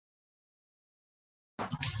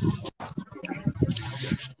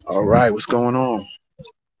All right, what's going on?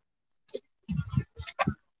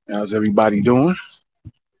 How's everybody doing?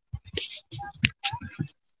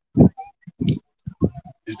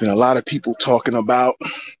 There's been a lot of people talking about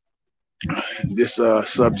this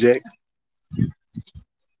subject.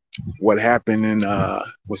 What happened in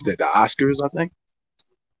what's that? The Oscars, I think.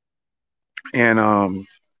 And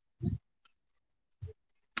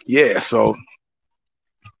yeah, so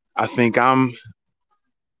I think I'm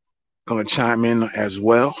gonna chime in as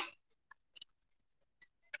well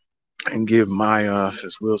and give my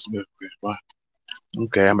since Will Smith.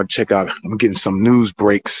 Okay, I'm gonna check out. I'm getting some news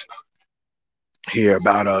breaks here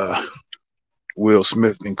about Will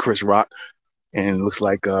Smith and Chris Rock, and it looks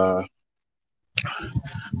like Marlon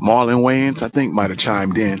Wayans, I think, might have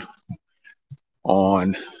chimed in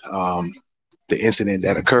on the incident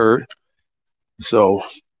that occurred. So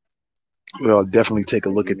we'll definitely take a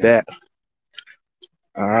look at that.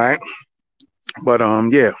 All right. But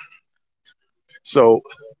yeah. So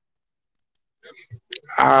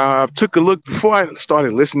I took a look before I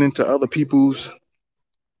started listening to other people's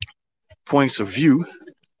points of view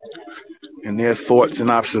and their thoughts and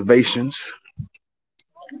observations.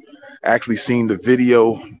 Actually seen the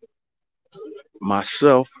video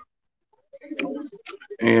myself,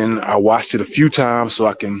 and I watched it a few times so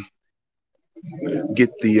I can get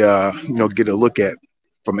the get a look at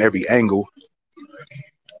from every angle.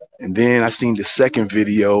 And then I seen the second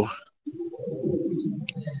video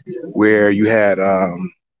where you had a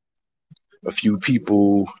few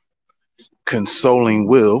people consoling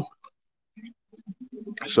Will.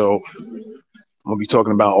 So I'm gonna be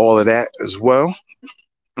talking about all of that as well.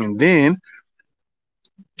 And then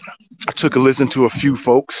I took a listen to a few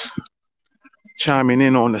folks chiming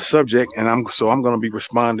in on the subject, and I'm gonna be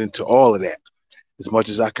responding to all of that as much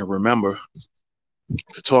as I can remember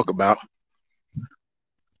to talk about.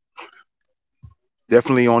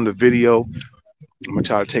 Definitely on the video, I'm gonna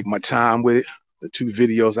try to take my time with it. The two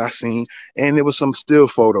videos I seen, and there was some still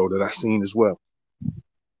photo that I seen as well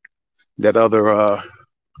that other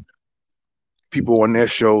people on their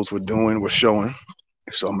shows were showing.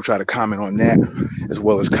 So I'm gonna try to comment on that as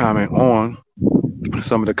well as comment on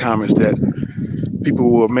some of the comments that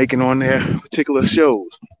people were making on their particular shows.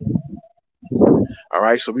 All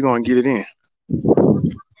right, so we're gonna get it in.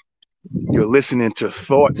 You're listening to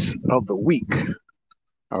Thoughts of the Week.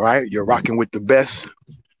 All right, you're rocking with the best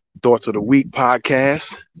Thoughts of the Week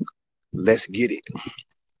podcast. Let's get it.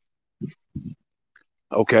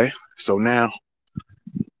 Okay, so now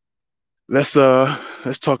let's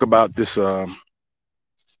talk about this. Let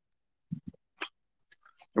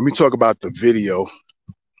me talk about the video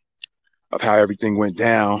of how everything went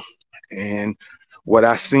down and what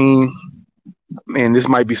I seen. Man, this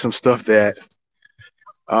might be some stuff that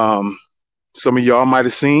some of y'all might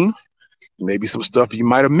have seen, maybe some stuff you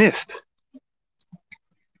might have missed.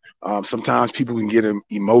 Sometimes people can get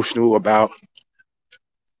emotional about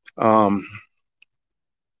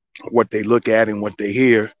what they look at and what they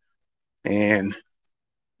hear, and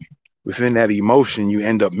within that emotion, you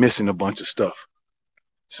end up missing a bunch of stuff.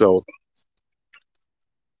 So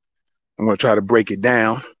I'm going to try to break it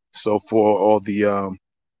down. So for all the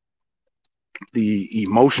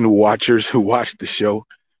emotional watchers who watch the show,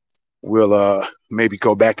 we'll maybe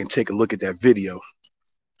go back and take a look at that video.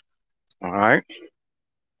 All right.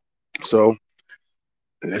 So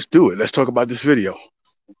let's do it. Let's talk about this video.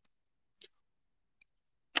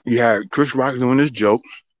 You had Chris Rock doing this joke,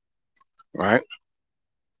 right?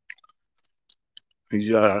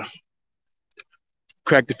 He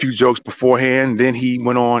cracked a few jokes beforehand. Then he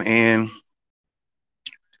went on and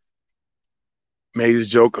made his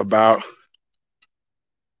joke about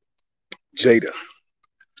Jada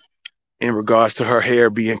in regards to her hair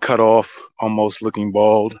being cut off, almost looking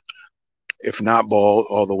bald, if not bald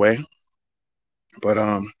all the way.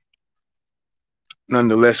 But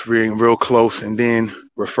nonetheless, being real close, and then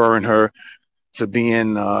referring her to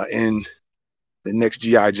being in the next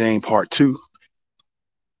G.I. Jane Part 2.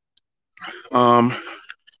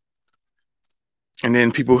 And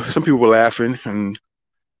then some people were laughing, and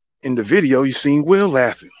in the video, you seen Will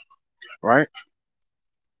laughing, right?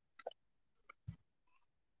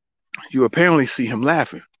 You apparently see him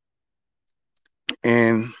laughing.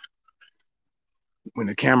 And when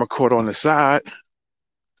the camera caught on the side,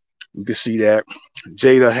 you could see that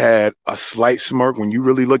Jada had a slight smirk. When you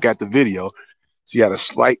really look at the video, she had a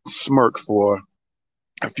slight smirk for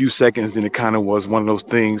a few seconds. Then it kind of was one of those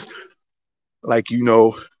things like,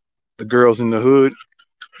 the girls in the hood,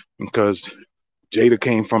 because Jada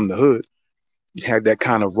came from the hood. You had that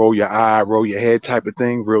kind of roll your eye, roll your head type of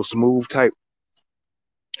thing, real smooth type.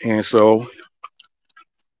 And so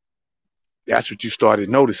that's what you started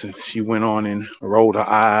noticing. She went on and rolled her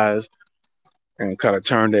eyes and kind of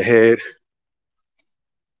turned her head.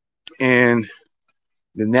 And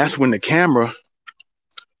then that's when the camera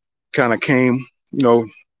kind of came,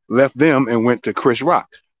 left them and went to Chris Rock.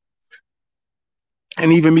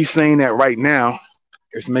 And even me saying that right now,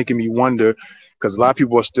 it's making me wonder, because a lot of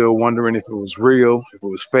people are still wondering if it was real, if it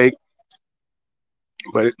was fake.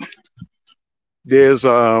 But there's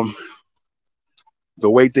the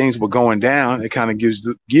way things were going down, it kind of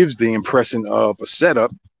gives the impression of a setup,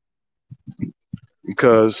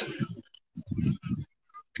 because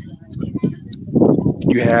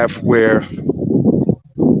you have where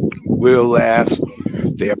Will laughs.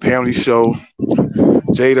 They apparently show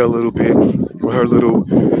Jada a little bit for her little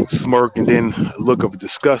smirk, and then a look of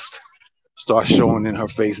disgust starts showing in her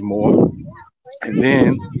face more. And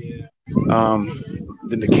then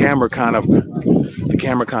the camera kind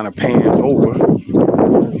of pans over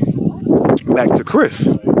back to Chris.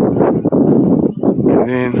 And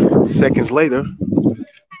then seconds later,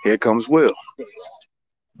 here comes Will.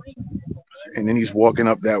 And then he's walking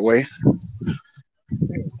up that way.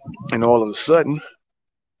 And all of a sudden,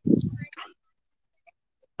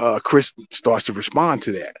 Chris starts to respond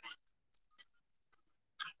to that.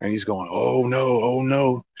 And he's going, oh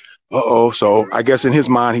no. Uh-oh. So I guess in his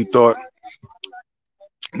mind, he thought,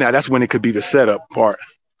 now that's when it could be the setup part.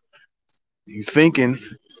 You're thinking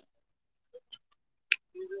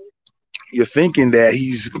that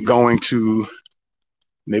he's going to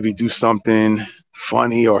maybe do something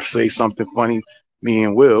funny or say something funny, me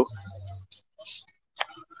and Will,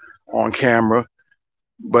 on camera,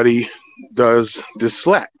 but he does this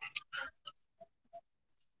slap.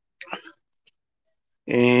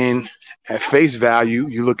 And at face value,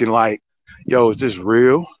 you're looking like, yo, is this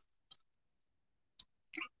real?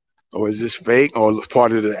 Or is this fake, or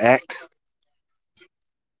part of the act?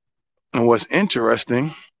 And what's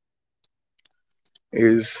interesting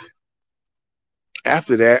is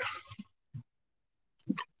after that,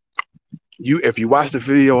 if you watch the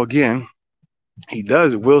video again, he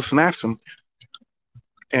does it. Will snaps him,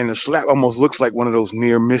 and the slap almost looks like one of those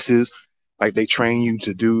near misses, like they train you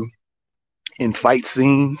to do in fight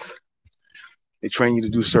scenes. They train you to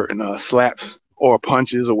do certain slaps or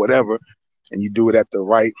punches or whatever, and you do it at the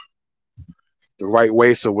right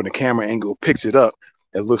way. So when the camera angle picks it up,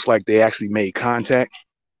 it looks like they actually made contact.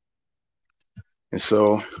 And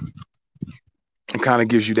so it kind of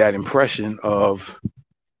gives you that impression of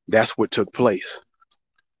that's what took place.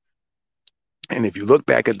 And if you look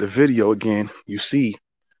back at the video again, you see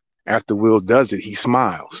after Will does it, he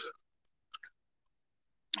smiles.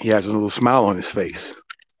 He has a little smile on his face,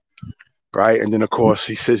 right? And then, of course,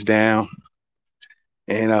 he sits down,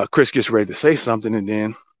 and Chris gets ready to say something, and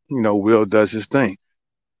then, Will does his thing.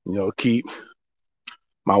 Keep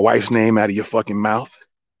my wife's name out of your fucking mouth.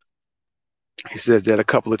 He says that a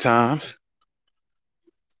couple of times.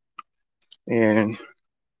 And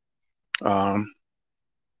then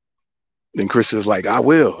Chris is like, I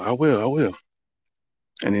will.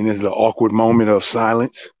 And then there's the awkward moment of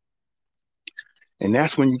silence. And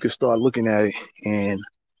that's when you can start looking at it and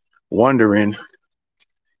wondering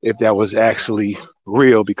if that was actually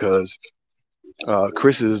real, because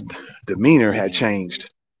Chris's demeanor had changed.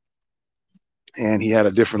 And he had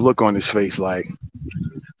a different look on his face, like,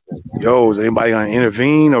 yo, is anybody going to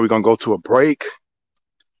intervene? Are we going to go to a break?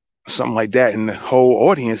 Something like that. And the whole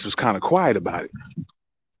audience was kind of quiet about it.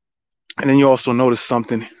 And then you also notice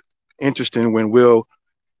something interesting when Will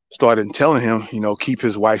started telling him, keep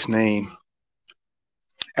his wife's name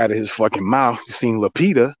out of his fucking mouth. You seen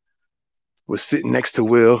Lupita was sitting next to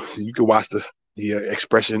Will. You could watch the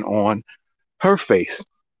expression on her face.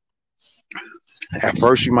 At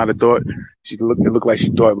first, you might have thought it looked like she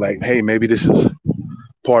thought, like, hey, maybe this is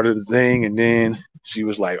part of the thing. And then she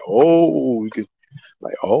was like,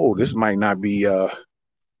 this might not be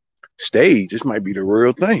staged. This might be the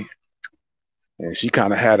real thing. And she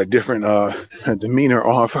kind of had a different demeanor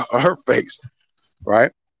on her face,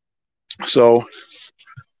 right? So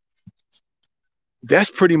that's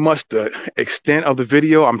pretty much the extent of the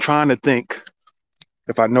video. I'm trying to think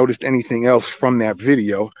if I noticed anything else from that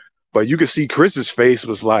video, but you could see Chris's face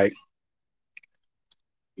was like,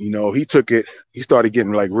 he took it, he started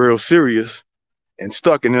getting like real serious and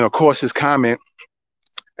stuck. And then of course his comment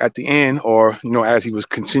at the end, or, as he was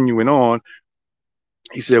continuing on,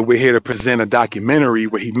 he said, we're here to present a documentary,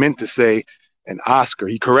 where he meant to say an Oscar.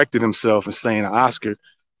 He corrected himself in saying an Oscar.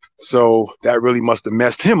 So that really must have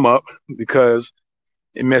messed him up, because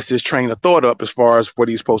it messed his train of thought up as far as what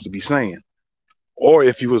he's supposed to be saying. Or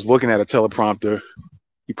if he was looking at a teleprompter,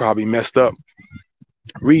 he probably messed up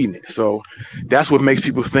reading it. So that's what makes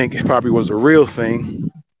people think it probably was a real thing.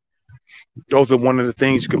 Those are one of the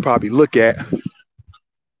things you can probably look at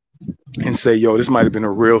and say, yo, this might have been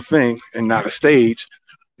a real thing and not a stage,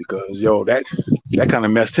 because yo, that kind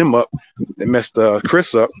of messed him up. That messed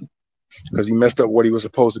Chris up, because he messed up what he was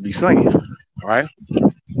supposed to be saying. All right.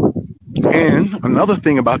 And another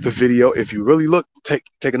thing about the video, if you really look, take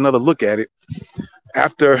another look at it,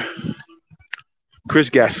 after Chris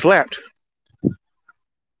got slapped,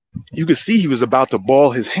 you could see he was about to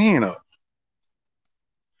ball his hand up,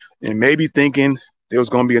 and maybe thinking there was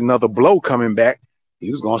going to be another blow coming back,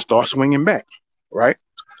 he was going to start swinging back, right?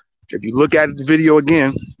 If you look at the video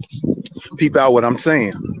again, peep out what I'm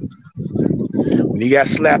saying. When he got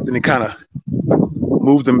slapped and it kind of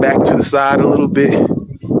moved him back to the side a little bit,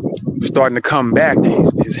 he was starting to come back.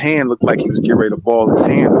 His hand looked like he was getting ready to ball his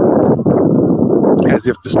hand up, as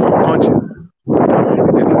if to start punching.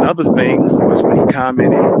 And then another thing was when he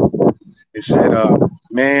commented and said,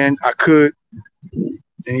 man, I could,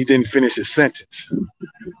 and he didn't finish his sentence.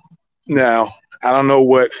 Now, I don't know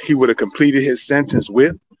what he would have completed his sentence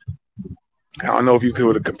with. I don't know if you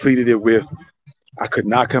could have completed it with, I could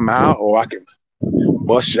knock him out, or I could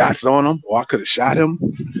bust shots on him, or I could have shot him.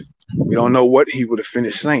 We don't know what he would have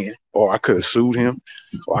finished saying, or I could have sued him,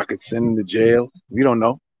 or I could send him to jail. We don't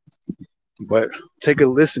know. But take a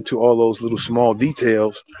listen to all those little small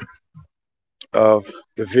details of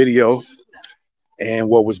the video and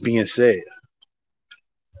what was being said.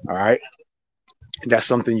 All right. And that's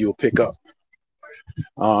something you'll pick up.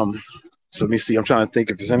 So let me see. I'm trying to think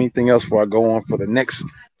if there's anything else before I go on for the next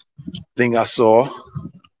thing I saw.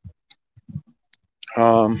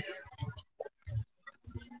 I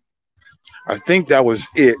think that was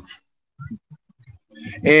it.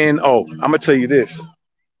 And I'm gonna tell you this.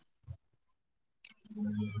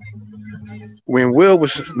 When Will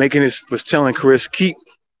was telling Chris, keep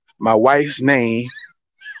my wife's name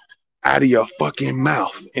out of your fucking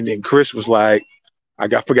mouth. And then Chris was like,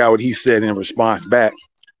 forgot what he said in response back.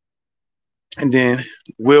 And then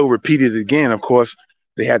Will repeated it again. Of course,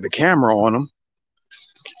 they had the camera on him.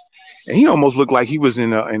 And he almost looked like he was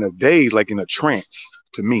in a daze, like in a trance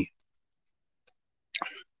to me.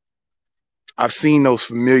 I've seen those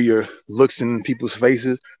familiar looks in people's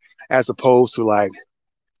faces, as opposed to like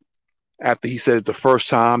after he said it the first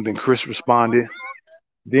time, then Chris responded.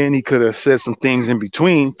 Then he could have said some things in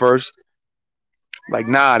between first, like,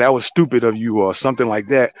 nah, that was stupid of you, or something like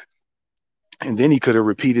that. And then he could have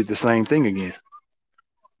repeated the same thing again.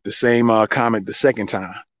 The same comment the second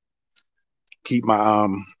time. Keep my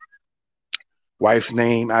wife's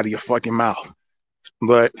name out of your fucking mouth.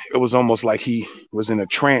 But it was almost like he was in a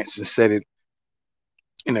trance and said it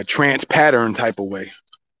in a trance pattern type of way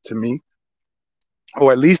to me.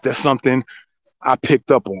 Or at least that's something I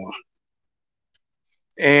picked up on.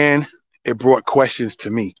 And it brought questions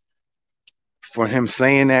to me for him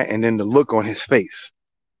saying that, and then the look on his face.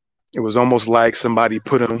 It was almost like somebody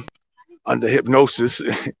put him under hypnosis,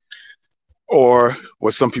 or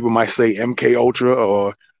what some people might say MK Ultra,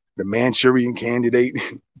 or the Manchurian Candidate,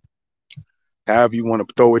 however you want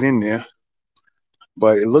to throw it in there.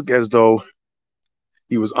 But it looked as though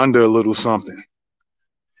he was under a little something.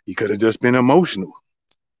 He could have just been emotional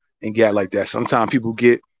and got like that. Sometimes people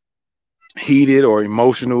get heated or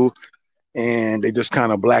emotional and they just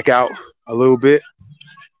kind of black out a little bit,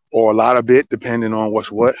 or a lot of it, depending on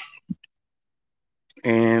what's what.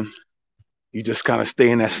 And you just kind of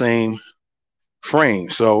stay in that same frame.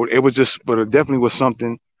 So it was just, but it definitely was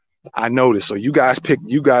something I noticed. So you guys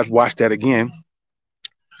watch that again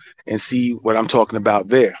and see what I'm talking about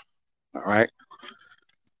there. All right.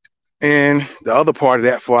 And the other part of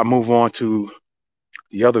that, before I move on to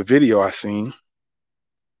the other video I seen,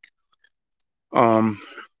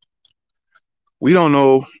 we don't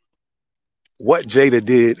know what Jada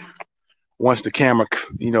did once the camera,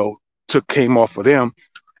 came off of them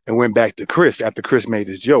and went back to Chris after Chris made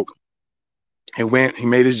his joke. He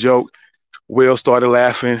made his joke. Will started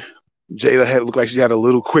laughing. Jada looked like she had a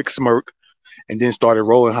little quick smirk, and then started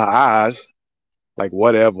rolling her eyes, like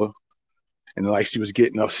whatever, and like she was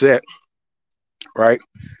getting upset, right?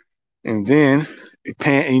 And then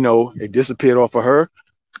it disappeared off of her,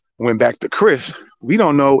 went back to Chris. We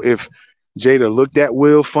don't know if Jada looked at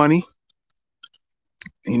Will funny.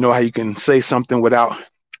 You know how you can say something without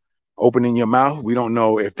opening your mouth? We don't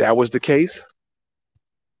know if that was the case,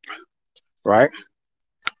 right?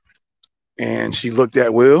 And she looked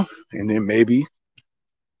at Will, and then maybe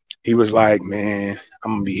he was like, man,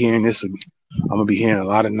 I'm going to be hearing this. I'm going to be hearing a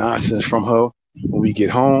lot of nonsense from her when we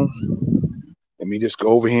get home. Let me just go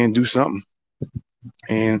over here and do something.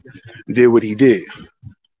 And did what he did.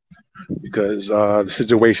 because the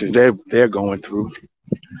situations they're going through,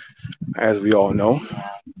 as we all know,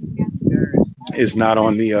 is not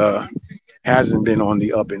on the hasn't been on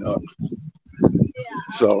the up and up.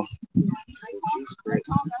 So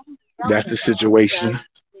that's the situation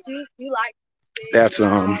that's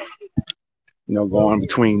going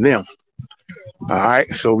between them. All right.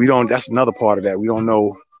 So we don't. That's another part of that. We don't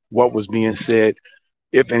know what was being said,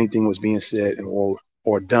 if anything was being said, or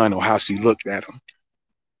done, or how she looked at him.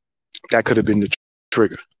 That could have been the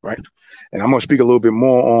trigger, right? And I'm gonna speak a little bit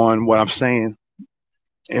more on what I'm saying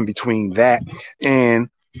in between that and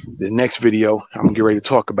the next video I'm gonna get ready to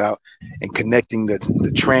talk about, and connecting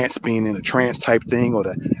the trance, being in a trance type thing, or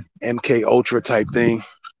the MK Ultra type thing.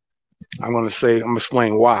 I'm gonna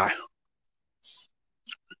explain why.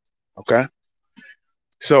 Okay.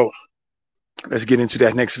 So let's get into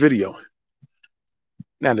that next video.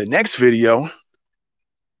 Now, the next video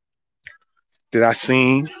that I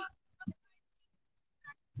seen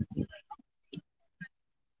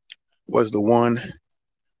was the one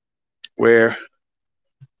where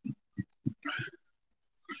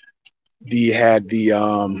they had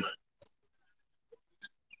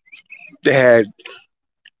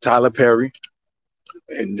Tyler Perry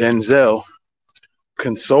and Denzel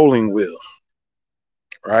consoling Will,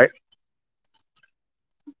 right?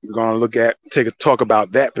 We're gonna talk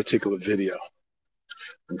about that particular video.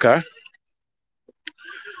 Okay.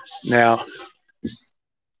 Now,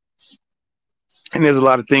 and there's a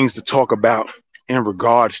lot of things to talk about in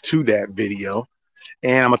regards to that video,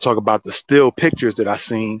 and I'm gonna talk about the still pictures that I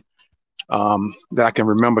seen, that I can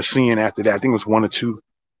remember seeing after that. I think it was one or two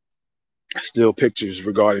still pictures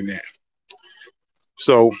regarding that.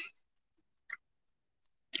 So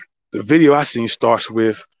the video I seen starts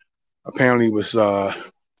with, apparently it was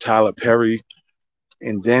Tyler Perry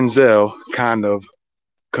and Denzel kind of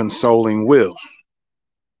consoling Will,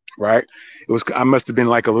 right? I must have been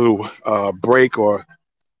like a little break or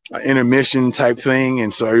an intermission type thing,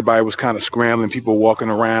 and so everybody was kind of scrambling, people walking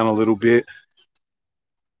around a little bit,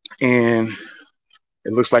 and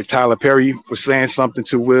it looks like Tyler Perry was saying something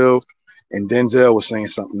to Will, and Denzel was saying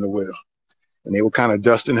something to Will, and they were kind of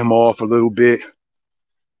dusting him off a little bit,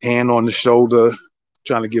 hand on the shoulder,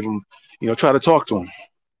 trying to give him, try to talk to him,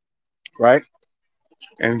 right?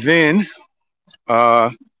 And then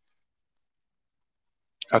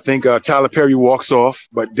I think Tyler Perry walks off,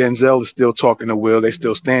 but Denzel is still talking to Will. They're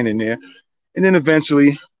still standing there. And then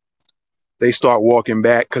eventually they start walking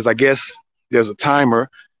back, because I guess there's a timer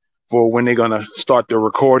for when they're going to start the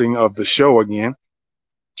recording of the show again.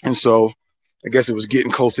 And so I guess it was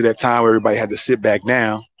getting close to that time where everybody had to sit back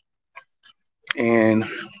down. And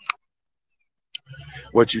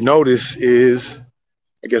what you notice is,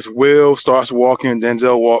 I guess Will starts walking,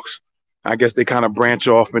 Denzel walks. I guess they kind of branch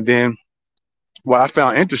off, and then what I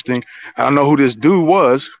found interesting, I don't know who this dude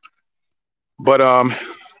was, but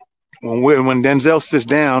when Denzel sits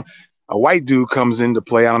down, a white dude comes into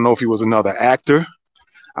play. I don't know if he was another actor.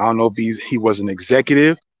 I don't know if he was an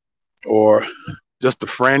executive or just a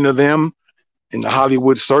friend of them in the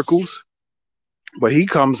Hollywood circles. But he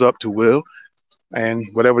comes up to Will, and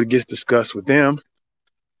whatever gets discussed with them,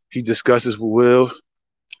 he discusses with Will,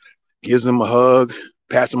 gives him a hug,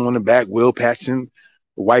 pats him on the back. Will pats him,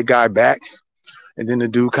 the white guy, back. And then the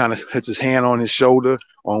dude kind of puts his hand on his shoulder,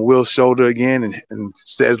 on Will's shoulder again, and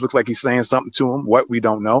says, looks like he's saying something to him, what we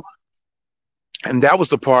don't know. And that was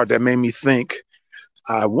the part that made me think,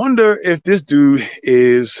 I wonder if this dude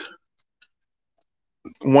is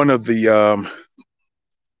one of the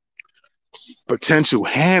potential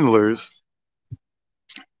handlers,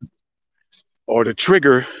 or the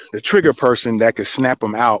trigger person that could snap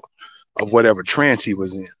him out of whatever trance he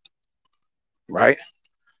was in, right?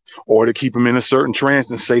 Or to keep him in a certain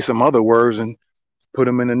trance and say some other words and put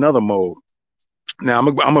him in another mode. Now,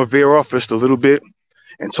 I'm gonna veer off just a little bit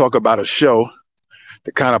and talk about a show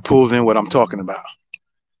that kind of pulls in what I'm talking about.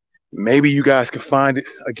 Maybe you guys can find it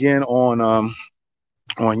again on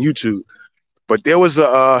YouTube. But there was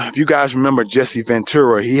if you guys remember Jesse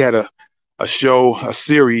Ventura, he had a show, a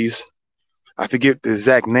series. I forget the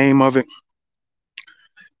exact name of it,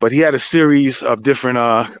 but he had a series of different,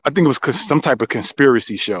 I think it was some type of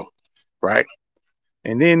conspiracy show, right?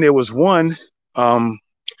 And then there was one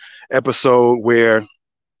episode where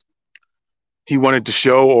he wanted to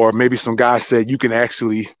show, or maybe some guy said you can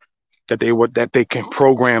actually, that they can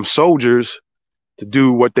program soldiers to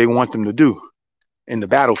do what they want them to do in the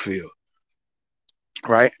battlefield,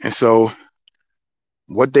 right? And so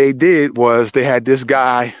what they did was they had this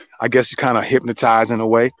guy, I guess, kind of hypnotized in a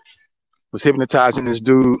way, was hypnotizing this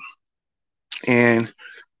dude, and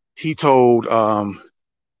he told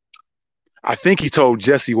I think he told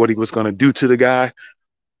Jesse what he was going to do to the guy,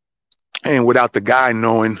 and without the guy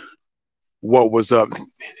knowing what was up,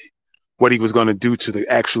 what he was going to do to the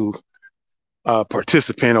actual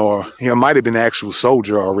participant, or might have been an actual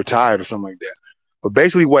soldier or retired or something like that. But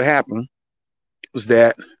basically what happened was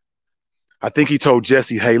that I think he told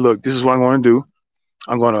Jesse, hey, look, this is what I'm going to do.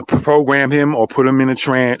 I'm going to program him or put him in a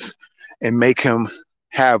trance and make him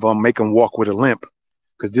walk with a limp,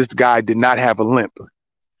 because this guy did not have a limp,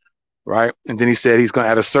 right? And then he said he's going to,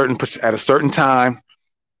 at a certain time,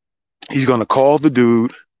 he's going to call the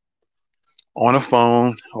dude on a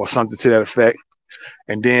phone or something to that effect.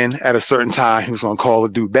 And then at a certain time, he was going to call the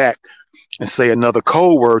dude back and say another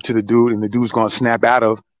code word to the dude, and the dude's going to snap out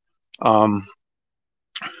of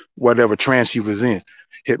whatever trance he was in,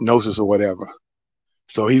 hypnosis or whatever.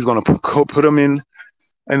 So he's going to put him in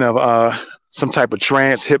some type of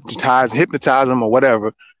trance, hypnotize him or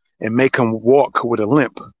whatever, and make him walk with a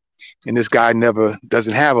limp. And this guy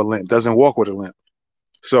doesn't have a limp, doesn't walk with a limp.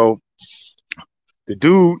 So the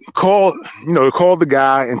dude called the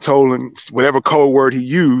guy and told him whatever code word he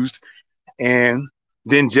used. And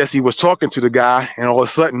then Jesse was talking to the guy, and all of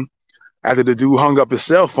a sudden, after the dude hung up his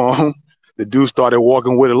cell phone, the dude started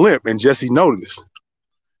walking with a limp, and Jesse noticed.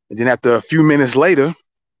 And then after a few minutes later,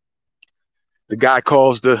 the guy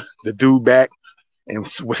calls the dude back and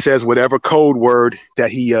says whatever code word that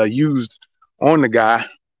he used on the guy.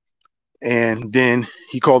 And then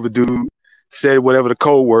he called the dude, said whatever the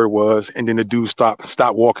code word was, and then the dude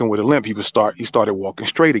stopped walking with a limp. He started walking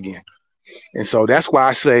straight again. And so that's why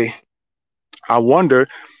I say, I wonder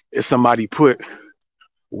if somebody put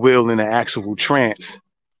Will in an actual trance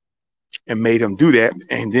and made him do that.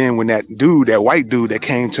 And then when that white dude that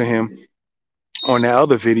came to him on that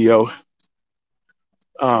other video,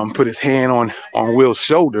 put his hand on Will's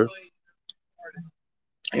shoulder,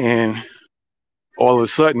 and all of a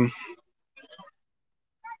sudden,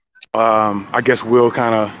 I guess Will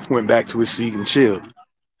kind of went back to his seat and chilled.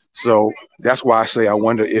 So that's why I say I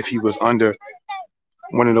wonder if he was under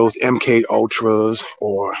one of those MK Ultras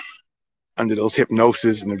or under those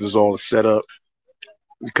hypnosis, and it was all a setup.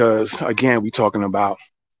 Because again, we talking about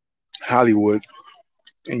Hollywood,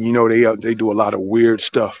 and they do a lot of weird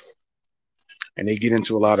stuff, and they get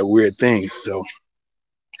into a lot of weird things. So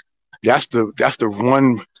that's the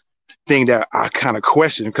one thing that I kind of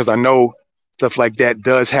question, because I know stuff like that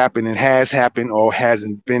does happen and has happened or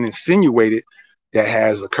hasn't been insinuated that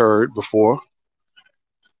has occurred before.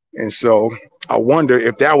 And so I wonder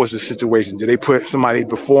if that was the situation. Did they put somebody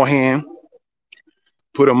beforehand,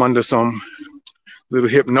 put them under some little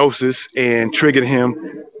hypnosis and triggered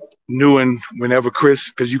him, knowing whenever Chris,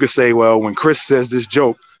 because you could say, well, when Chris says this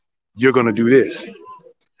joke, you're going to do this.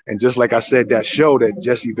 And just like I said, that show that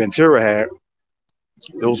Jesse Ventura had,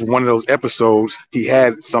 it was one of those episodes, he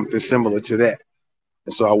had something similar to that.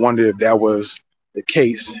 And so I wonder if that was the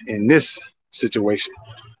case in this situation,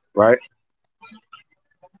 right?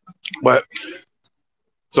 But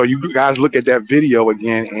so you guys look at that video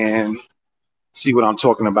again and see what I'm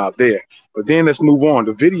talking about there. But then let's move on.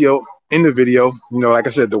 In the video, like I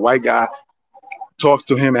said, the white guy talks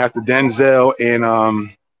to him after Denzel and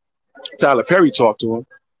Tyler Perry talked to him.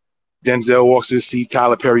 Denzel walks to his seat.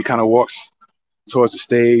 Tyler Perry kind of walks towards the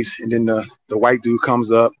stage, and then the white dude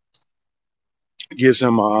comes up, gives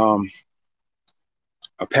him a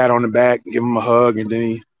pat on the back, give him a hug, and then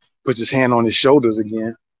he puts his hand on his shoulders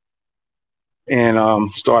again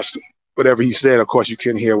and starts whatever he said. Of course, you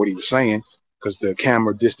couldn't hear what he was saying because the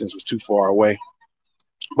camera distance was too far away.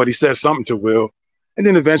 But he says something to Will, and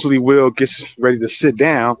then eventually Will gets ready to sit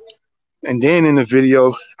down. And then in the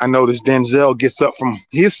video, I noticed Denzel gets up from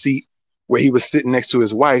his seat where he was sitting next to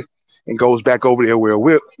his wife and goes back over there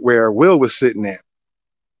where Will was sitting at,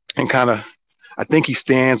 and kind of, I think he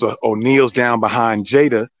stands or kneels down behind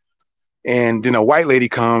Jada. And then a white lady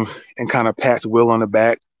comes and kind of pats Will on the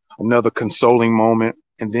back, another consoling moment.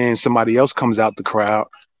 And then somebody else comes out the crowd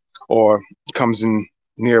or comes in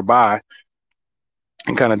nearby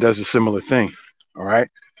and kind of does a similar thing. All right.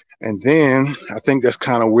 And then I think that's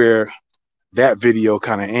kind of where that video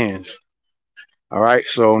kind of ends. All right.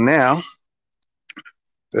 So now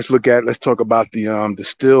let's talk about the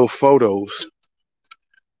still photos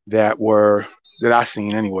that I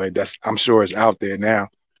seen anyway. I'm sure it's out there now.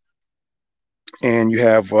 And you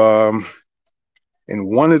have in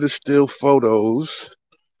one of the still photos,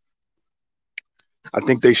 I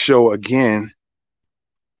think they show again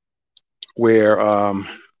where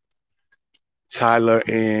Tyler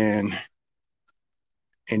and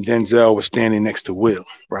Denzel was standing next to Will,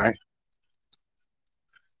 right?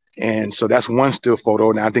 And so that's one still photo,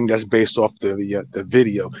 and I think that's based off the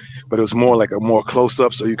video, but it was more like a more close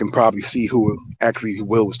up, so you can probably see who actually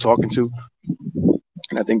Will was talking to.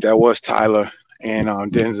 And I think that was Tyler and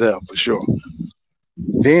Denzel for sure.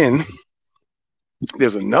 Then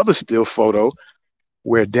there's another still photo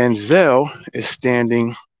where Denzel is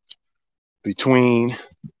standing between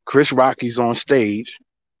Chris Rocky's on stage,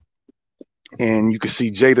 and you can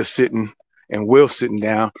see Jada sitting and Will sitting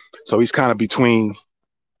down. So he's kind of between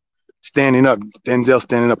standing up, Denzel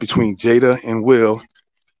standing up between Jada and Will,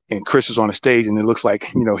 and Chris is on the stage, and it looks like,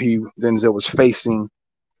 Denzel was facing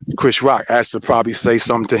Chris Rock, as to probably say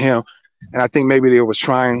something to him. And I think maybe what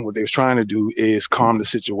they was trying to do is calm the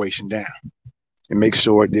situation down and make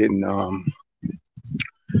sure it didn't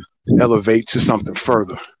elevate to something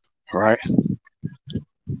further, right?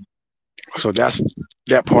 So that's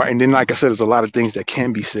that part. And then, like I said, there's a lot of things that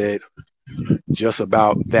can be said just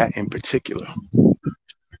about that in particular,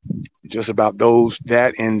 just about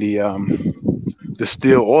that and the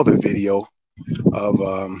still or the video of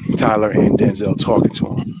Tyler and Denzel talking to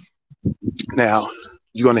him. Now,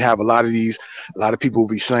 you're going to have a lot of people will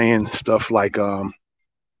be saying stuff like, I'm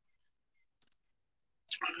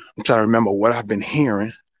trying to remember what I've been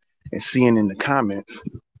hearing and seeing in the comments.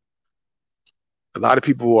 A lot of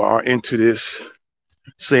people are into this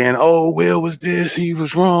saying, oh, Will was this, he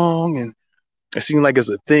was wrong. And it seems like it's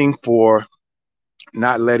a thing for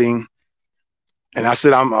not letting, and I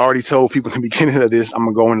said, I'm already told people in the beginning of this, I'm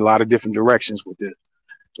going to go in a lot of different directions with this.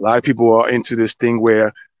 A lot of people are into this thing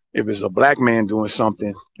where if it's a black man doing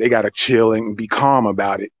something, they got to chill and be calm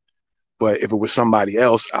about it. But if it was somebody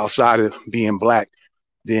else outside of being black,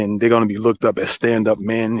 then they're going to be looked up as stand-up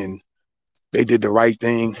men and they did the right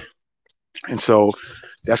thing. And so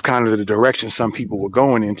that's kind of the direction some people were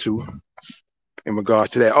going into in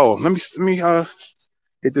regards to that. Oh, let me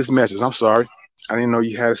hit this message. I'm sorry. I didn't know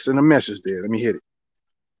you had to send a message there. Let me hit it.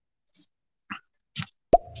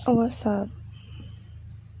 Oh, what's up?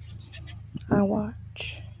 I watch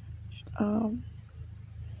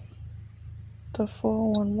the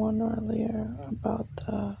 411 earlier about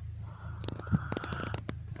the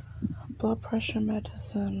blood pressure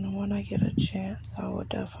medicine. When I get a chance, I will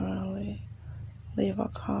definitely leave a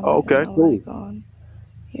comment and a like on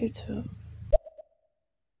YouTube.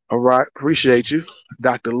 All right, appreciate you,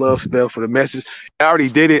 Dr. Love Spell, for the message. I already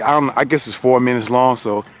did it. I guess it's 4 minutes long,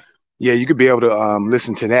 so yeah, you could be able to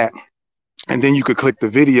listen to that, and then you could click the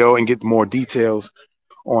video and get more details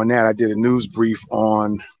on that. I did a news brief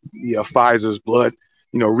on Pfizer's blood,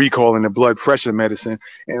 recalling the blood pressure medicine,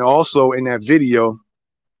 and also in that video,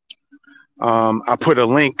 I put a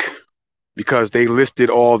link because they listed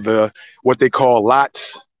all the what they call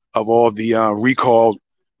lots of all the recalled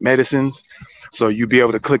medicines. So you'll be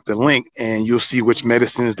able to click the link and you'll see which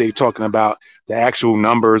medicines they're talking about, the actual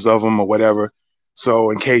numbers of them or whatever. So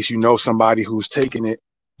in case you know somebody who's taking it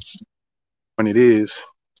when it is,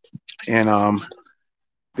 and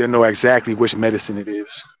they'll know exactly which medicine it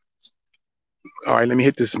is. All right, let me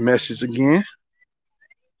hit this message again.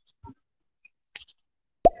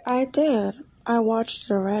 I did. I watched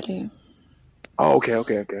it already. Oh, okay.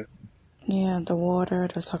 Yeah, the water.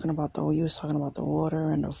 You was talking about the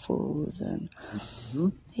water and the foods and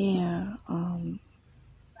yeah,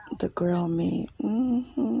 the grill meat.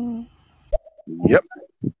 Yep.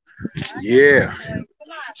 Yeah.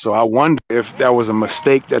 So I wonder if that was a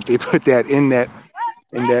mistake that they put that in that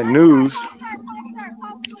news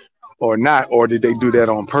or not, or did they do that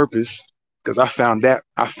on purpose? Because I found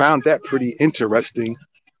that pretty interesting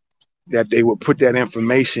that they would put that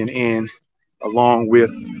information in along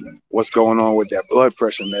with what's going on with that blood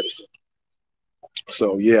pressure medicine.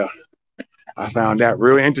 So yeah, I found that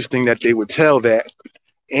really interesting that they would tell that,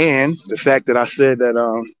 and the fact that I said that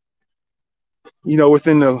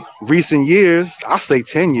within the recent years, I say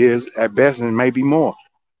 10 years at best, and maybe more,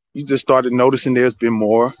 you just started noticing there's been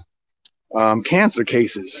more cancer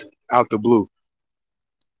cases out the blue.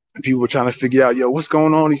 And people were trying to figure out, what's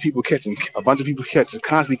going on? A bunch of people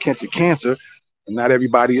constantly catching cancer, and not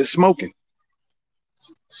everybody is smoking.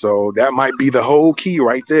 So that might be the whole key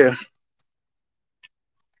right there.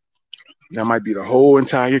 That might be the whole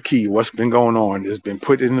entire key. What's been going on has been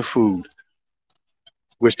put in the food,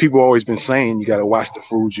 which people always been saying, you got to watch the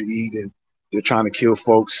food you eat, and they're trying to kill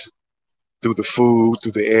folks through the food,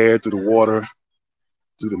 through the air, through the water,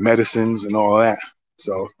 through the medicines and all that.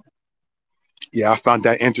 So yeah, I found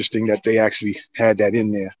that interesting that they actually had that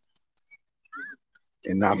in there.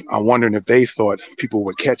 And I'm wondering if they thought people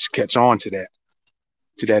would catch on to that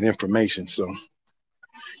information. So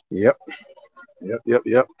yep.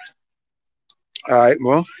 All right,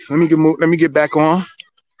 well, let me get back on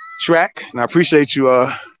track, and I appreciate you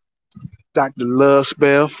Dr. Love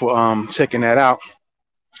Spell for checking that out.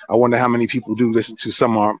 I wonder how many people do listen to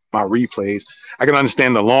some of my replays. I can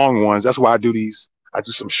understand the long ones. That's why I do these. I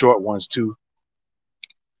do some short ones too,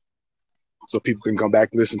 so people can come back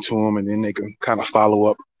and listen to them, and then they can kind of follow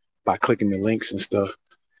up by clicking the links and stuff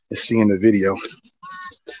and seeing the video.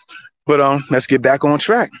 But let's get back on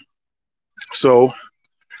track. So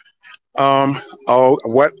what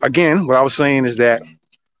I was saying is that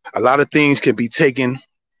a lot of things can be taken,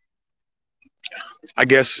 I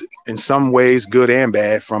guess, in some ways, good and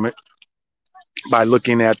bad from it, by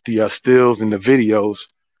looking at the stills and the videos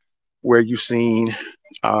where you've seen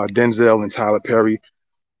Denzel and Tyler Perry,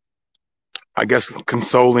 I guess,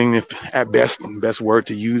 consoling, if at best word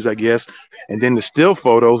to use, I guess. And then the still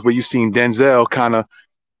photos where you've seen Denzel kind of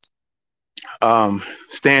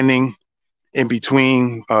standing in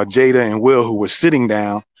between Jada and Will, who were sitting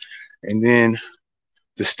down, and then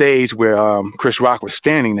the stage where Chris Rock was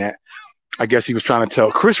standing at. I guess he was trying to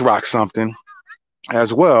tell Chris Rock something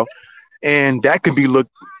as well. And that could be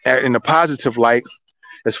looked at in a positive light,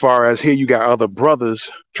 as far as here you got other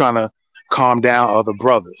brothers trying to calm down other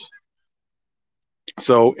brothers.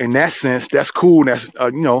 So in that sense, that's cool. That's,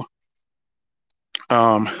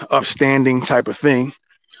 upstanding type of thing.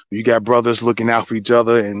 You got brothers looking out for each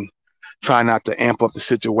other and trying not to amp up the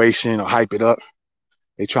situation or hype it up.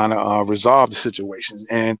 They're trying to resolve the situations.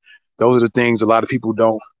 And those are the things a lot of people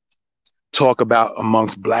don't talk about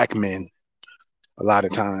amongst Black men a lot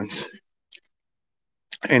of times.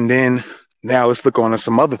 And then now let's look on to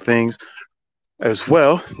some other things as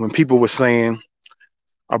well. When people were saying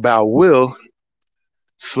about Will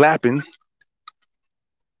slapping,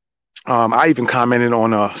 I even commented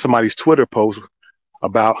on somebody's Twitter post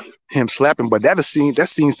about him slapping, but that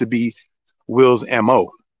seems to be Will's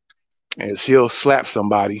MO, is he'll slap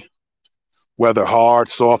somebody, whether hard,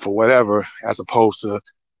 soft, or whatever, as opposed to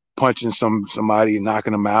punching somebody and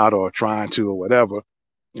knocking them out or trying to or whatever.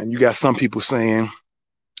 And you got some people saying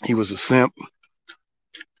he was a simp.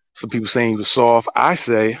 Some people saying he was soft. I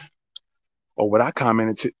say, or what I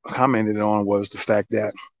commented on was the fact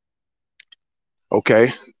that,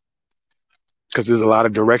 okay, because there's a lot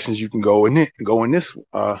of directions you can go in this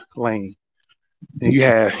lane. And you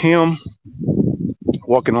had him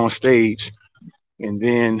walking on stage, and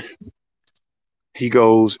then he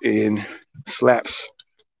goes and slaps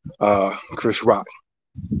Chris Rock.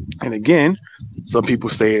 And again, some people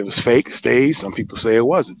say it was fake, staged. Some people say it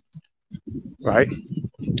wasn't. Right?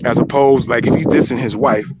 As opposed, like if he's dissing his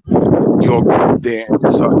wife, you'll go there and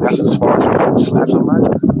that's as far as you go to slap somebody.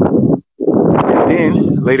 And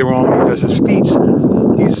then later on, when he does his speech,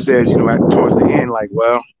 he says, towards the end, like,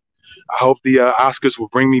 well, I hope the Oscars will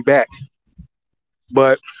bring me back.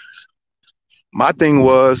 But my thing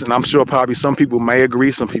was, and I'm sure probably some people may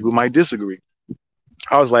agree, some people might disagree.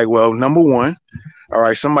 I was like, well, number one, all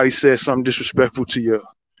right, somebody said something disrespectful to you,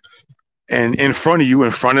 and in front of you,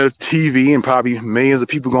 in front of TV, and probably millions of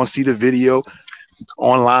people going to see the video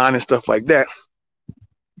online and stuff like that,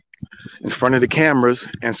 in front of the cameras.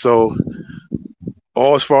 And so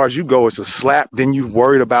all as far as you go, it's a slap. Then you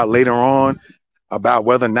worried about later on about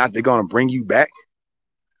whether or not they're going to bring you back.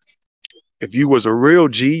 If you was a real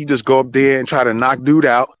G, you just go up there and try to knock dude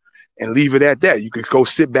out and leave it at that. You could go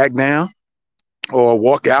sit back down or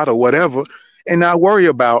walk out or whatever and not worry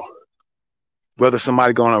about whether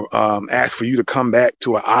somebody going to ask for you to come back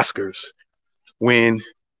to an Oscars, when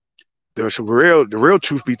the real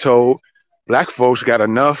truth be told, Black folks got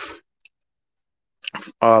enough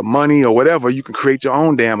money or whatever. You can create your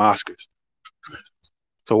own damn Oscars.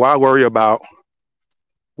 So why worry about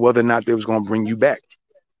whether or not they was going to bring you back?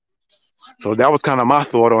 So that was kind of my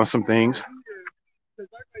thought on some things.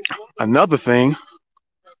 Another thing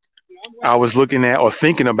I was looking at or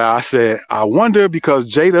thinking about, I said, I wonder, because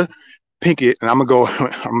Jada Pinkett, and I'm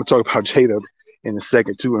gonna talk about Jada in a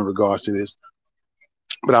second too in regards to this,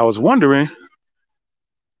 but I was wondering,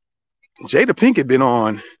 Jada Pinkett been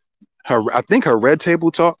on her Red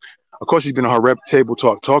Table Talk. Of course, she's been on her Red Table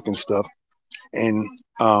Talk talking stuff, and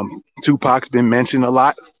Tupac's been mentioned a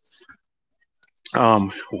lot.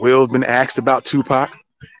 Will's been asked about Tupac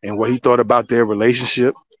and what he thought about their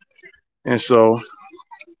relationship, and so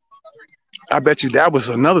I bet you that was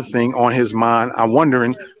another thing on his mind. I'm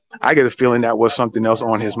wondering, I get a feeling that was something else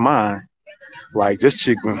on his mind. Like, this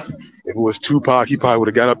chick, if it was Tupac, he probably would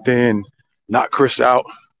have got up there and knocked Chris out.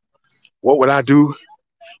 What would I do?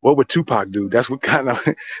 What would Tupac do? That's one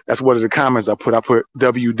of the comments I put. I put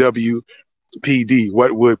WWPD.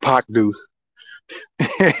 What would Pac do?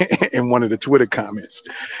 In one of the Twitter comments.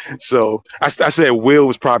 So I said Will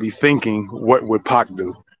was probably thinking, what would Pac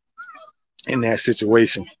do in that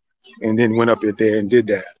situation? And then went up there and did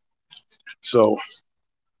that. So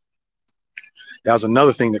that was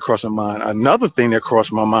another thing that crossed my mind. Another thing that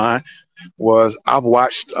crossed my mind was I've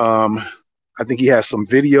watched, I think he has some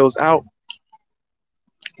videos out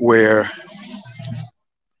where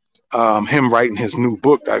him writing his new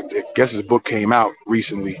book. I guess his book came out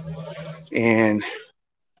recently. And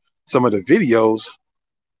some of the videos,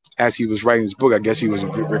 as he was writing his book, I guess he was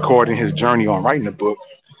recording his journey on writing the book.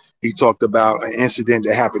 He talked about an incident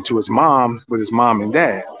that happened to his mom with his mom and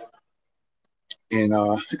dad. In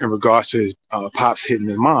regards to his pops hitting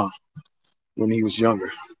his mom when he was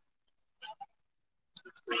younger.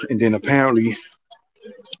 And then apparently,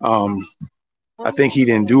 I think he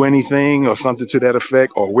didn't do anything or something to that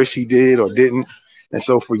effect, or wish he did or didn't. And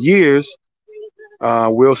so for years,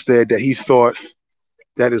 Will said that he thought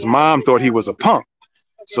that his mom thought he was a punk.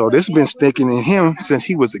 So this has been sticking in him since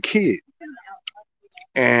he was a kid.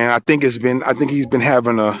 And I think he's been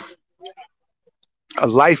having a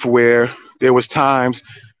life where there was times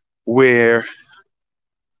where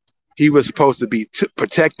he was supposed to be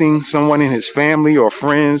protecting someone in his family or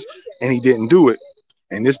friends, and he didn't do it.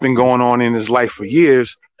 And it's been going on in his life for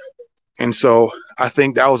years. And so I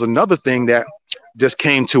think that was another thing that just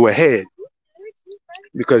came to a head,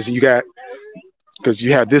 because you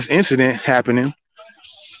have this incident happening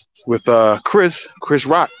with Chris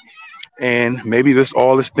Rock, and maybe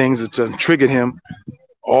all these things that triggered him,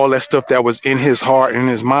 all that stuff that was in his heart and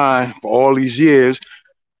his mind for all these years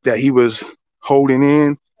that he was holding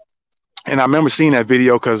in. And I remember seeing that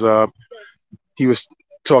video because he was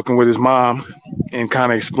talking with his mom and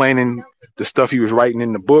kind of explaining the stuff he was writing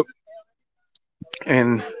in the book.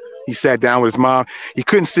 And he sat down with his mom. He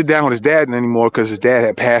couldn't sit down with his dad anymore because his dad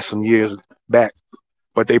had passed some years back.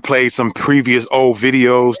 But they played some previous old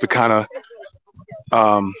videos to kind of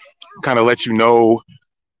let you know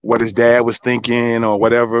what his dad was thinking or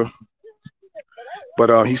whatever.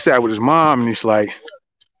 But he sat with his mom and he's like,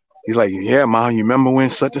 yeah, Mom, you remember when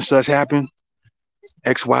such and such happened?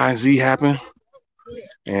 X, Y, and Z happened?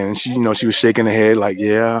 And she, she was shaking her head like,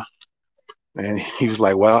 yeah. And he was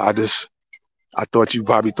like, well, I thought you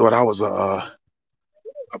probably thought I was a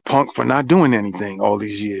punk for not doing anything all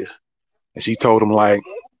these years. And she told him, like,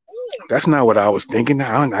 that's not what I was thinking.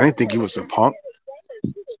 I didn't think you was a punk.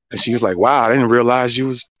 And she was like, wow, I didn't realize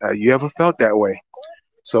you ever felt that way.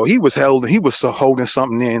 So he was holding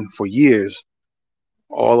something in for years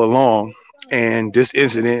all along. And this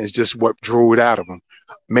incident is just what drew it out of him.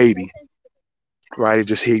 Maybe. Right?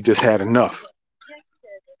 He just had enough.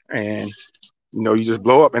 And, you just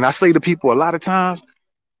blow up. And I say to people a lot of times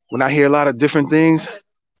when I hear a lot of different things,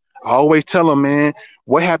 I always tell them, man,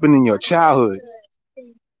 what happened in your childhood?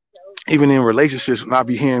 Even in relationships, when I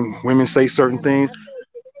be hearing women say certain things,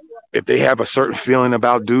 if they have a certain feeling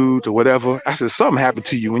about dudes or whatever, I said, something happened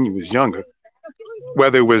to you when you was younger.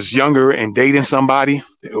 Whether it was younger and dating somebody,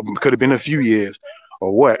 it could have been a few years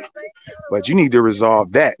or what. But you need to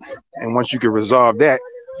resolve that. And once you can resolve that,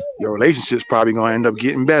 your relationship's probably going to end up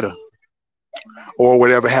getting better. Or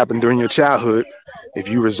whatever happened during your childhood, if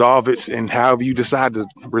you resolve it and however you decide to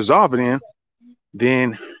resolve it in,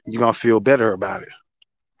 then you're going to feel better about it.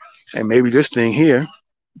 And maybe this thing here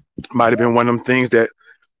might have been one of them things that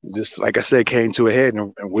just, like I said, came to a head,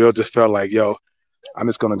 and Will just felt like, yo, I'm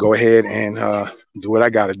just going to go ahead and do what I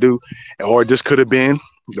got to do. Or it just could have been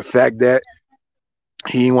the fact that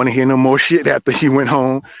he didn't want to hear no more shit after he went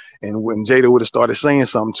home. And when Jada would have started saying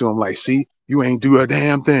something to him like, see, you ain't do a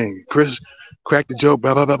damn thing. Chris cracked the joke,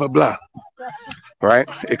 blah, blah, blah, blah, blah. Right?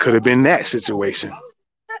 It could have been that situation.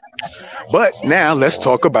 But now let's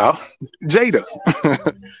talk about Jada.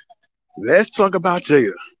 Let's talk about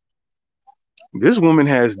Jada. This woman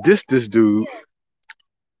has dissed this dude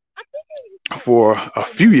for a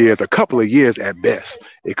few years, a couple of years at best.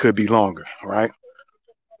 It could be longer, right?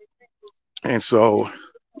 And so,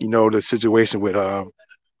 the situation with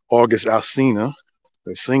August Alsina,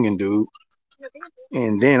 the singing dude,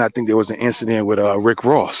 and then I think there was an incident with Rick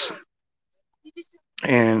Ross.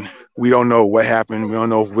 And we don't know what happened. We don't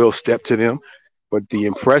know if Will stepped to them, but the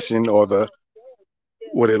impression or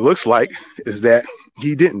what it looks like is that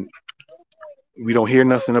he didn't. We don't hear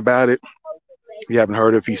nothing about it. We haven't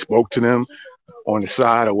heard if he spoke to them on the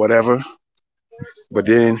side or whatever. But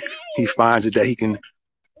then he finds it that he can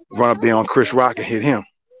run up there on Chris Rock and hit him,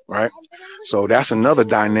 right? So that's another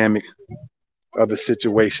dynamic of the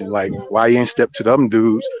situation. Like, why he ain't stepped to them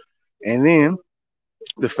dudes? And then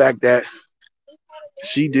the fact that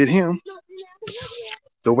she did him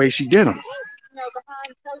the way she did him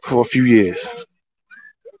for a few years.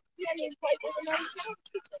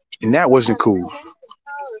 And that wasn't cool,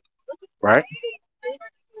 right?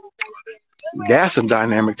 That's a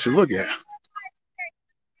dynamic to look at.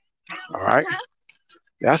 All right?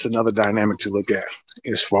 That's another dynamic to look at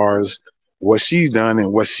as far as what she's done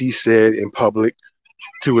and what she said in public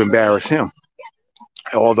to embarrass him.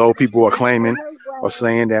 Although people are claiming or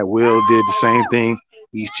saying that Will did the same thing,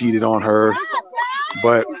 he's cheated on her,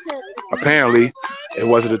 but apparently it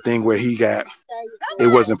wasn't a thing where it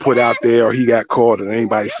wasn't put out there or he got caught or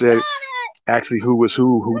anybody said actually who was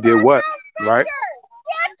who did what, right?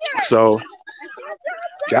 So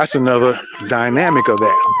that's another dynamic of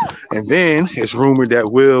that. And then it's rumored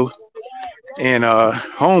that Will and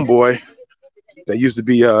homeboy that used to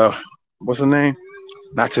be what's her name?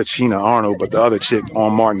 Not Tachina Arnold, but the other chick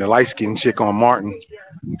on Martin, the light-skinned chick on Martin.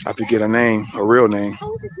 I forget her name, her real name.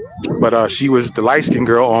 But she was the light-skinned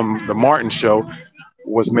girl on the Martin show,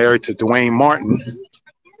 was married to Dwayne Martin.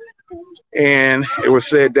 And it was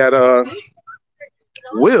said that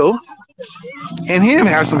Will and him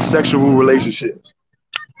have some sexual relationships.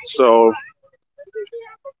 So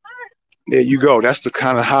there you go. That's the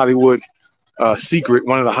kind of Hollywood secret,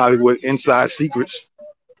 one of the Hollywood inside secrets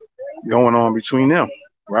going on between them,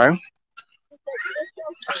 right?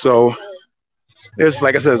 So there's,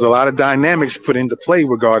 like I said, there's a lot of dynamics put into play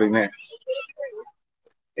regarding that.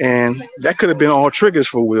 And that could have been all triggers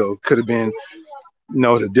for Will. Could have been,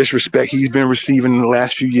 the disrespect he's been receiving in the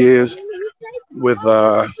last few years with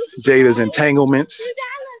Jada's entanglements.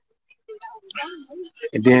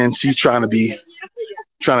 And then she's trying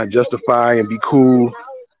to justify and be cool.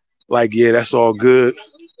 Like, yeah, that's all good.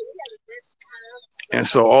 And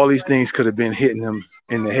so all these things could have been hitting him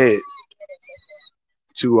in the head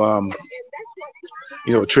to,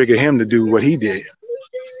 trigger him to do what he did.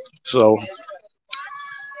 So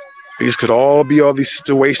these could all be all these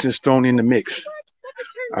situations thrown in the mix.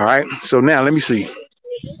 All right. So now let me see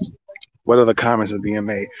what other comments are being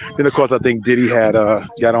made. Then, of course, I think Diddy had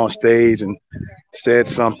got on stage and said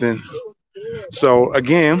something. So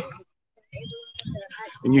again,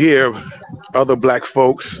 when you hear other black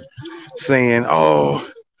folks saying, "Oh,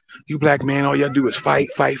 you black men, all y'all do is fight,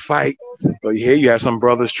 fight, fight," but here you have some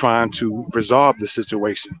brothers trying to resolve the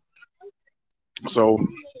situation. So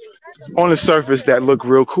on the surface, that looked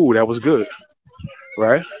real cool. That was good,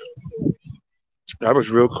 right? That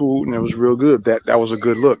was real cool and it was real good. That was a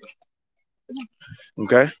good look.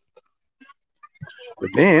 Okay. But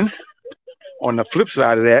then on the flip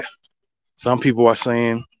side of that, some people are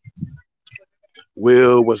saying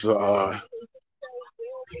Will was a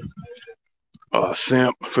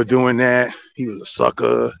simp for doing that. He was a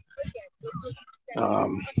sucker.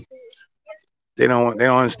 They don't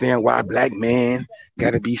understand why black men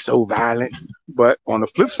got to be so violent. But on the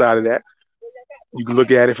flip side of that, you can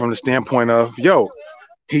look at it from the standpoint of,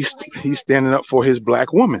 he's standing up for his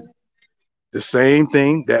black woman. The same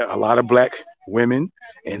thing that a lot of black women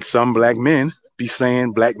and some black men be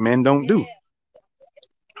saying black men don't do.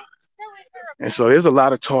 And so there's a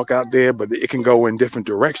lot of talk out there, but it can go in different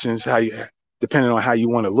directions, depending on how you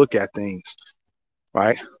want to look at things,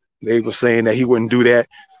 right? They were saying that he wouldn't do that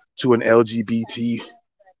to an LGBT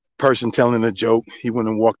person telling a joke. He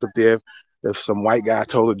wouldn't have walked up there if some white guy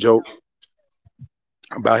told a joke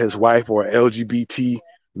about his wife, or an LGBT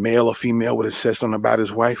male or female would have said something about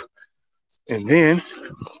his wife. And then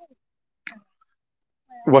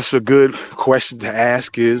what's a good question to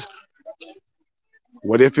ask is,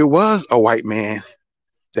 what if it was a white man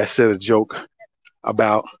that said a joke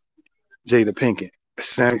about Jada Pinkett?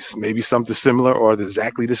 Maybe something similar or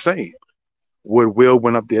exactly the same. Would Will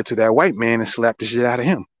went up there to that white man and slapped the shit out of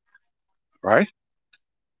him? Right?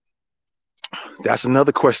 That's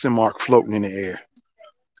another question mark floating in the air.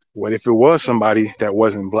 What if it was somebody that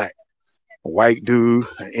wasn't black? A white dude,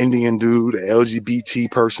 an Indian dude, an LGBT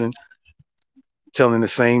person telling the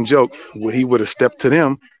same joke? Would he would have stepped to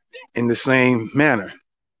them in the same manner?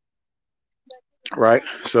 Right?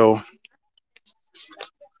 So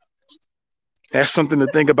that's something to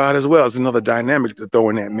think about as well. It's another dynamic to throw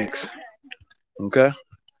in that mix. Okay.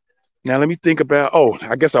 Now let me think about,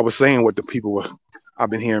 I guess I was saying what I've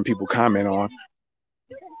been hearing people comment on.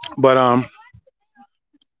 But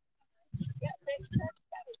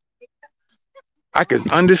I can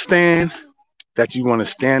understand that you want to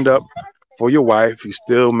stand up for your wife. You're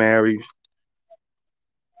still married.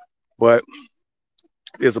 But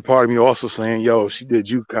there's a part of me also saying, she did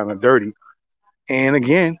you kind of dirty. And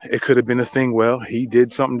again, it could have been a thing. Well, he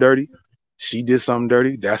did something dirty. She did something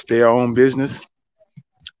dirty. That's their own business.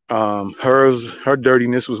 Her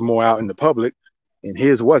dirtiness was more out in the public and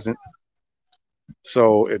his wasn't.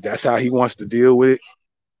 So if that's how he wants to deal with it,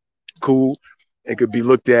 cool. It could be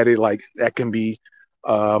looked at it like that can be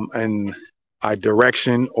a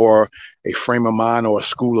direction or a frame of mind or a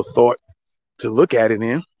school of thought to look at it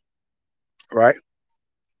in, right?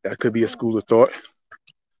 That could be a school of thought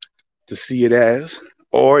to see it as,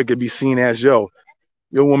 or it could be seen as, yo,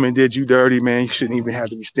 your woman did you dirty, man. You shouldn't even have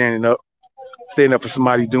to be standing up for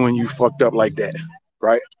somebody doing you fucked up like that,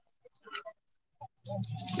 right?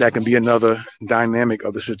 That can be another dynamic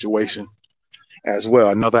of the situation as well.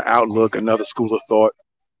 Another outlook, another school of thought,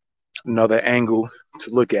 another angle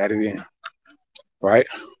to look at it in, right?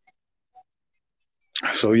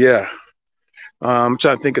 So yeah, I'm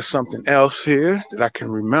trying to think of something else here that I can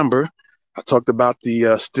remember. I talked about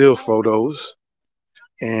the still photos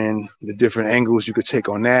and the different angles you could take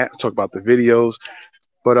on that. I talked about the videos,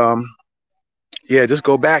 but yeah, just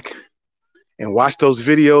go back and watch those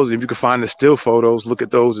videos. If you can find the still photos, look at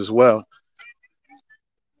those as well.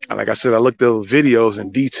 And like I said, I looked at those videos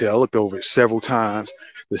in detail. I looked over it several times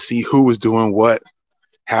to see who was doing what,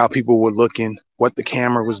 how people were looking, what the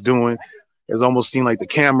camera was doing. It almost seemed like the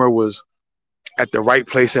camera was at the right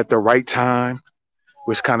place at the right time,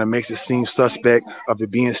 which kind of makes it seem suspect of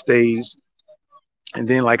it being staged. And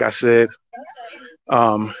then, like I said,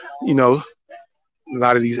 you know, a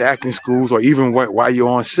lot of these acting schools, or even while you're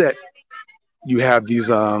on set, you have these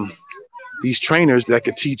trainers that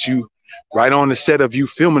can teach you right on the set of you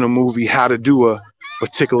filming a movie how to do a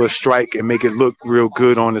particular strike and make it look real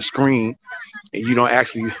good on the screen. And you're not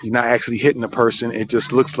actually hitting the person. It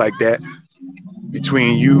just looks like that.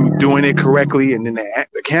 Between you doing it correctly and then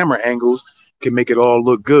the camera angles can make it all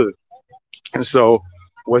look good. And so,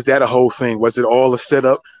 was that a whole thing? Was it all a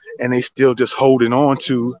setup and they still just holding on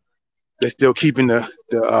to, they're still keeping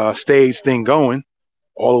the stage thing going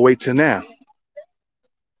all the way to now?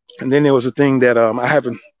 And then there was a thing that I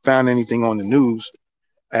haven't found anything on the news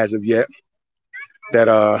as of yet, that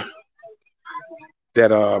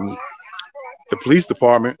the police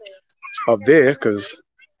department up there, because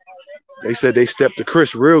they said they stepped to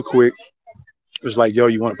Chris real quick. It was like, yo,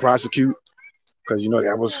 you want to prosecute? Because, you know,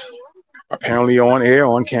 that was apparently on air,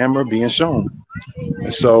 on camera, being shown.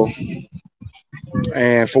 And so,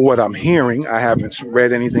 and for what I'm hearing, I haven't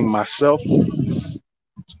read anything myself,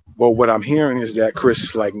 but what I'm hearing is that Chris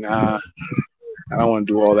is like, nah, I don't want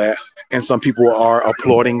to do all that. And some people are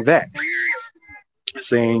applauding that,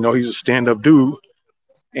 saying, you know, he's a stand-up dude.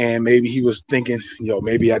 And maybe he was thinking, yo,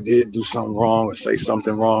 maybe I did do something wrong or say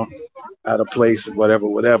something wrong, out of place, whatever,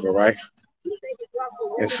 right?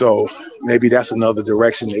 And so maybe that's another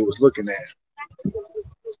direction they was looking at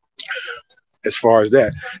as far as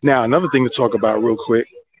that. Now, another thing to talk about real quick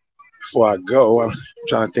before I go, I'm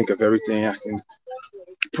trying to think of everything I can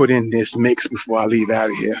put in this mix before I leave out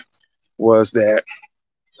of here, was that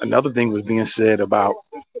another thing was being said about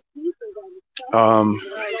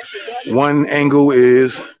one angle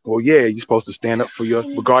is, well, yeah, you're supposed to stand up for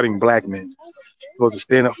regarding black men. You're supposed to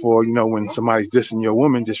stand up for, you know, when somebody's dissing your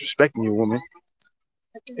woman, disrespecting your woman,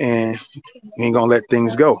 and you ain't gonna let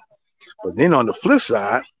things go. But then on the flip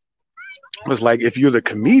side, it's like if you're the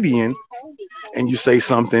comedian and you say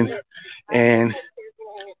something, and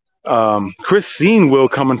Chris seen Will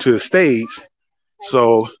coming to the stage,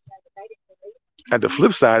 so at the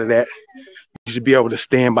flip side of that, you should be able to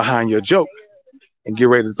stand behind your joke and get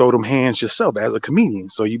ready to throw them hands yourself as a comedian.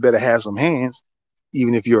 So you better have some hands,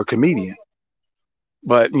 even if you're a comedian.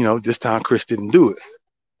 But, you know, this time Chris didn't do it.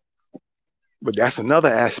 But that's another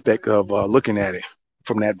aspect of looking at it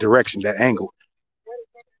from that direction, that angle,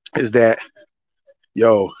 is that,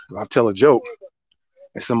 yo, if I tell a joke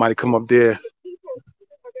and somebody come up there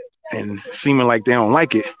and seeming like they don't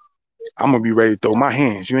like it, I'm going to be ready to throw my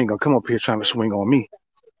hands. You ain't going to come up here trying to swing on me.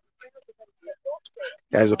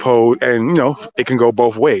 As opposed, and you know, it can go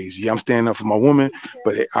both ways. Yeah, I'm standing up for my woman,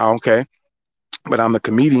 but okay. But I'm the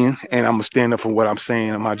comedian and I'm gonna stand up for what I'm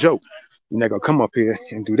saying in my joke. You're not gonna come up here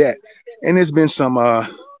and do that. And there's been some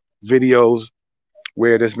videos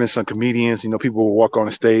where there's been some comedians, you know, people will walk on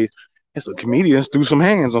the stage and some comedians threw some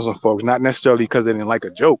hands on some folks, not necessarily because they didn't like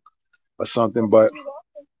a joke or something, but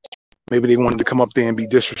maybe they wanted to come up there and be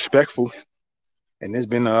disrespectful. And there's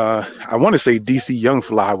been I want to say DC Young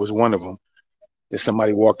Fly was one of them. That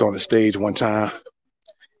somebody walked on the stage one time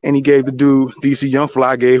and he gave the dude, DC Young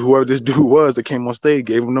Fly gave whoever this dude was that came on stage,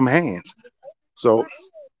 gave him them hands. So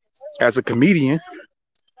as a comedian,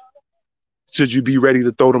 should you be ready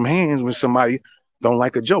to throw them hands when somebody don't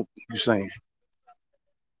like a joke you're saying?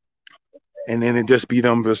 And then it just be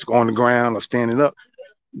them just on the ground or standing up,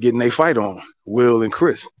 getting a fight on, Will and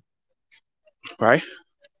Chris, right?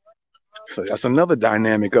 So that's another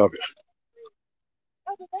dynamic of it.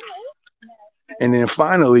 And then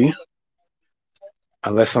finally,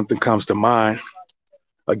 unless something comes to mind,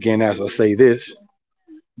 again, as I say this,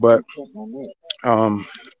 but man,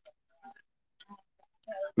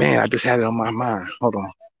 I just had it on my mind. Hold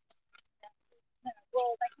on.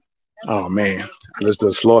 Oh man, I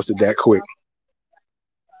just lost it that quick.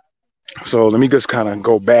 So let me just kind of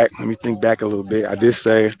go back. Let me think back a little bit. I did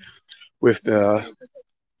say with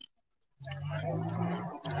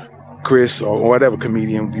Chris or whatever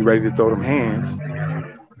comedian, be ready to throw them hands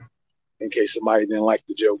in case somebody didn't like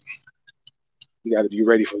the joke. You got to be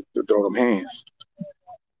ready to throw them hands.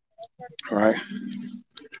 All right.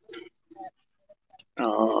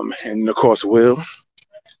 And of course, Will.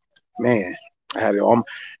 Man, I had it on the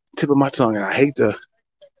tip of my tongue, and I hate to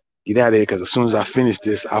get out of there because as soon as I finish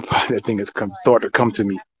this, I'll probably that thing has thought to come to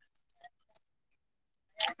me.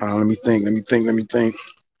 Let me think.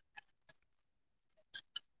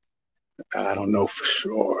 I don't know for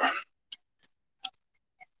sure.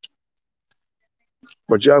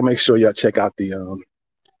 But y'all make sure y'all check out the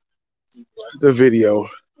video.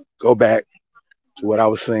 Go back to what I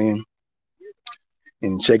was saying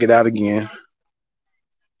and check it out again.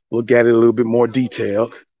 Look at it a little bit more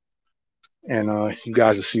detailed. And you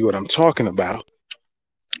guys will see what I'm talking about.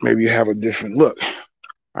 Maybe you have a different look.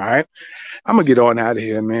 All right. I'm going to get on out of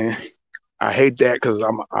here, man. I hate that because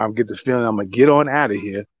I get the feeling I'm going to get on out of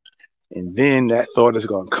here. And then that thought is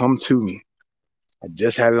going to come to me. I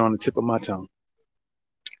just had it on the tip of my tongue.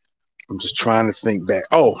 I'm just trying to think back.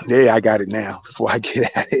 Oh, yeah, I got it now before I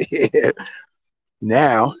get out of here.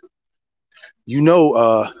 Now, you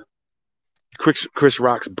know, Chris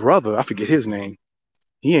Rock's brother, I forget his name.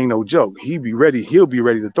 He ain't no joke. He'll be ready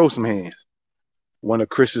to throw some hands. One of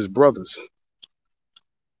Chris's brothers.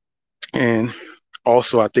 And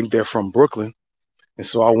also, I think they're from Brooklyn. And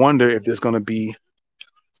so I wonder if there's going to be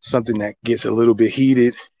something that gets a little bit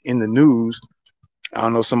heated in the news. I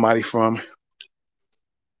don't know, somebody from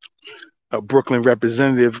a Brooklyn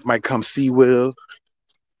representative might come see Will,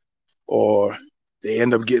 or they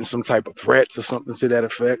end up getting some type of threats or something to that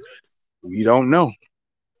effect. We don't know.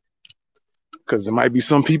 Because there might be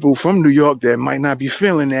some people from New York that might not be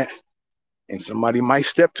feeling that. And somebody might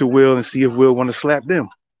step to Will and see if Will want to slap them.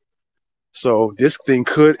 So this thing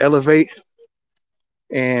could elevate.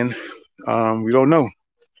 And we don't know.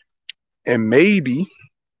 And maybe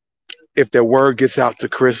if the word gets out to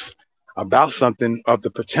Chris about something of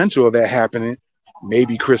the potential of that happening,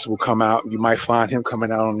 maybe Chris will come out. You might find him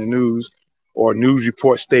coming out on the news or news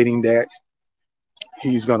report stating that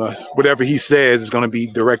he's going to, whatever he says is going to be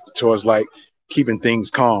directed towards like keeping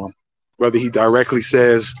things calm. Whether he directly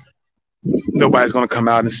says nobody's going to come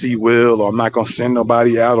out and see Will, or I'm not going to send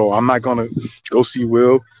nobody out, or I'm not going to go see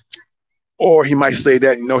Will. Or he might say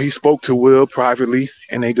that, he spoke to Will privately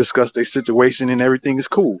and they discussed their situation and everything is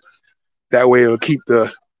cool. That way it'll keep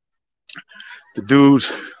the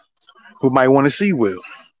dudes who might want to see Will.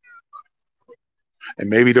 And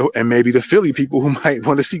maybe the Philly people who might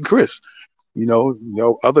want to see Chris.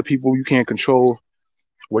 Other people, you can't control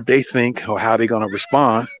what they think or how they're going to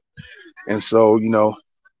respond. And so,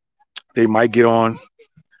 they might get on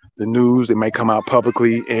the news. They might come out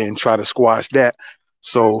publicly and try to squash that.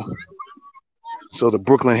 So the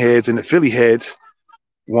Brooklyn heads and the Philly heads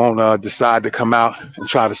won't decide to come out and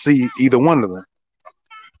try to see either one of them.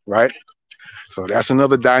 Right. So that's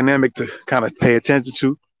another dynamic to kind of pay attention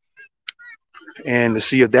to and to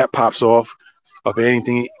see if that pops off, if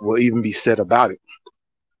anything will even be said about it.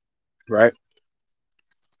 Right.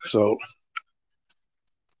 So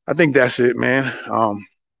I think that's it, man.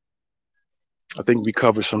 I think we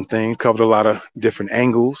covered some things, covered a lot of different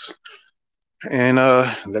angles. And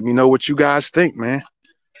let me know what you guys think, man.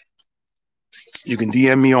 You can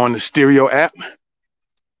DM me on the Stereo app.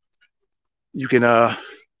 You can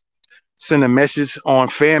send a message on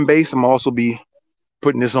Fanbase. I'm also be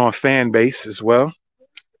putting this on Fanbase as well,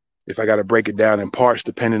 if I got to break it down in parts,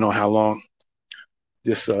 depending on how long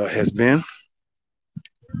this has been.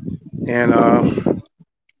 And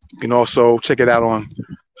you can also check it out on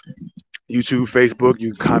YouTube, Facebook.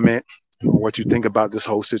 You can comment on what you think about this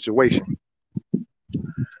whole situation.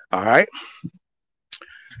 All right.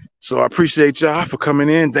 So I appreciate y'all for coming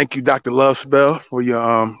in. Thank you, Dr. Love Spell, for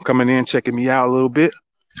your coming in, checking me out a little bit,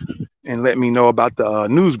 and let me know about the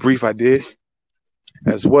news brief I did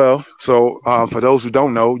as well. So for those who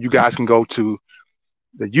don't know, you guys can go to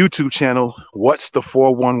the YouTube channel, What's the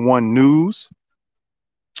 411 News.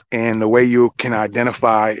 And the way you can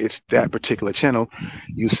identify it's that particular channel,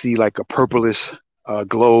 you see like a purplish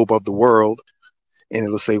globe of the world, and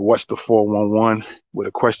it'll say What's the 411 with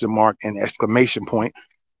a question mark and exclamation point.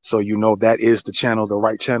 So you know that is the channel, the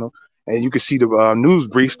right channel. And you can see the news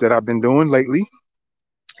briefs that I've been doing lately.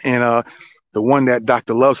 And the one that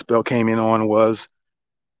Dr. Love Spell came in on was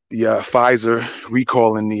the Pfizer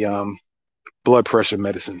recalling the blood pressure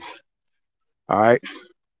medicines. All right.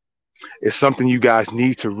 It's something you guys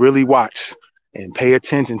need to really watch and pay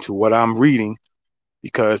attention to what I'm reading,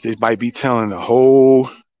 because it might be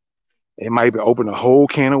it might be open a whole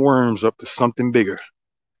can of worms up to something bigger,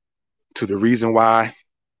 to the reason why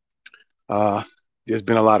there's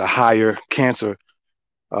been a lot of higher cancer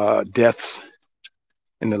deaths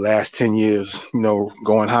in the last 10 years,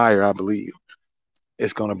 going higher. I believe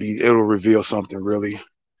it'll reveal something really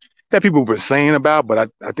that people have been saying about, but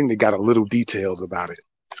I think they got a little details about it.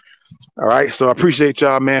 All right. So I appreciate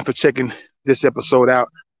y'all, man, for checking this episode out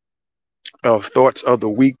of Thoughts of the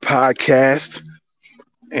Week podcast.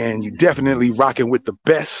 And you definitely rocking with the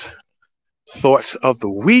best thoughts of the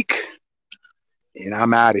week. And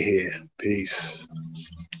I'm out of here. Peace.